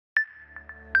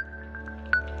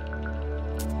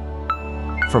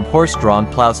From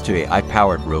horse-drawn plows to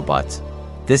AI-powered robots,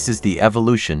 this is the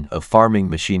evolution of farming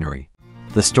machinery.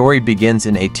 The story begins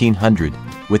in 1800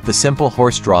 with the simple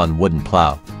horse-drawn wooden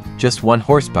plow, just 1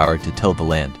 horsepower to till the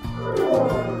land.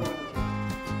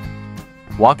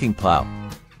 Walking plow.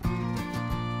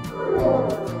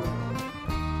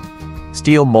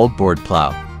 Steel moldboard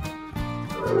plow.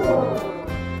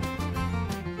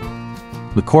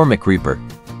 McCormick Reaper.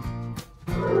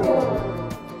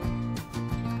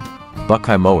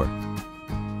 Buckeye mower.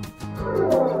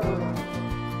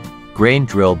 Grain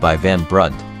drill by Van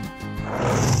Brunt.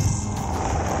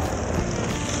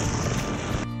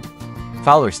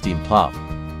 Fowler Steam Plow.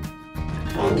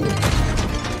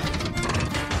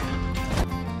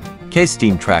 Case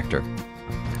Steam Tractor.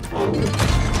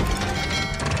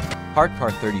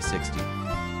 Hardcar 3060.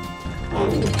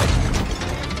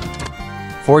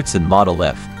 Fordson Model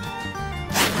F.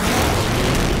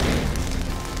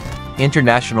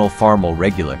 International Farmal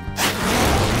Regular.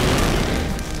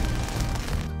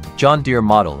 John Deere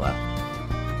Model F.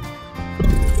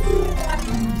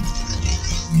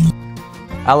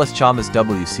 Alice Chalmers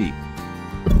WC.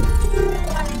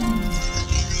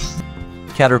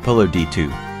 Caterpillar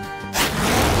D2.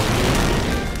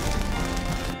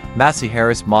 Massey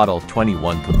Harris Model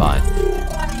 21 combined.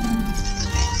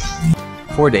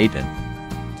 Ford Ayton.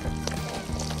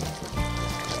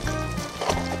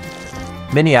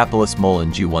 Minneapolis Mullen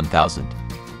G1000.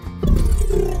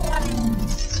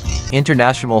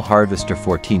 International Harvester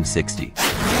 1460.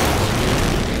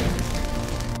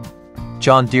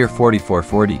 John Deere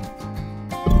 4440.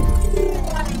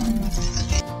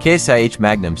 Case IH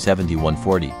Magnum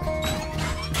 7140.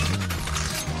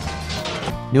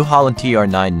 New Holland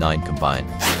TR99 combined.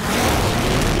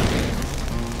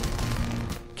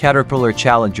 Caterpillar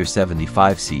Challenger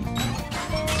 75C.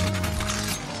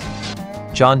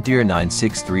 John Deere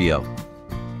 9630.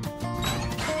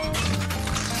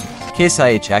 Case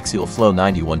IH Axial Flow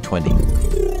 9120.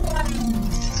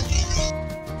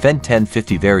 Fendt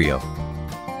 1050 Vario.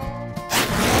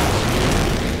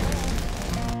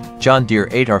 John Deere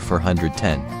 8R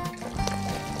 410.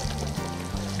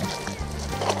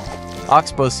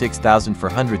 Oxbow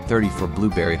 6430 for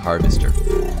Blueberry Harvester.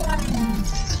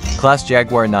 Class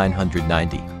Jaguar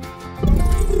 990.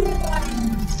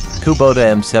 Kubota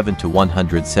M7 to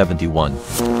 171.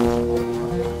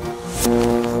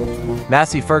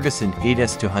 Massey Ferguson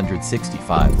 8S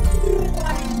 265.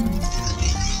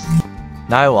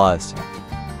 Nile Oz.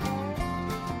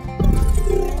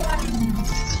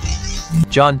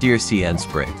 John Deere CN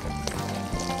Spray.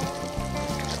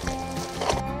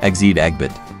 Exceed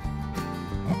Agbit.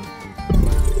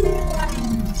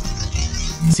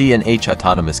 CNH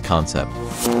Autonomous Concept.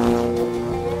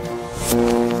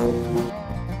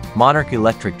 Monarch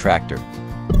Electric Tractor.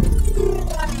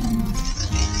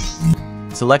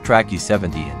 Selectrac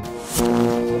E70.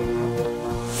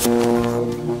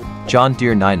 John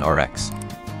Deere 9RX.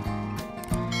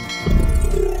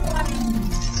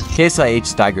 Case IH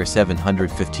Steiger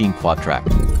 715 Quadtrac.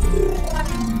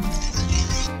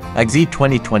 Exceed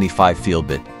 2025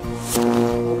 Fieldbit.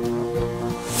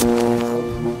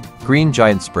 Green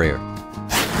Giant Sprayer.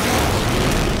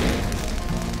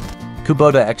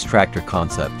 Kubota X-Tractor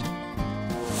Concept.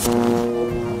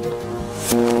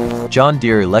 John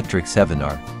Deere Electric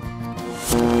 7R.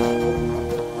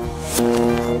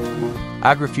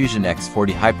 AgroFusion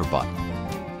X40 HyperBot.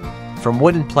 From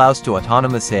wooden plows to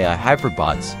autonomous AI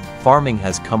HyperBots, farming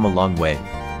has come a long way.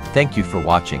 Thank you for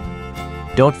watching.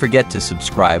 Don't forget to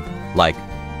subscribe, like,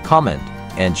 comment,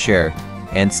 and share,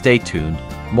 and stay tuned.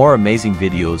 More amazing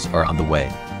videos are on the way.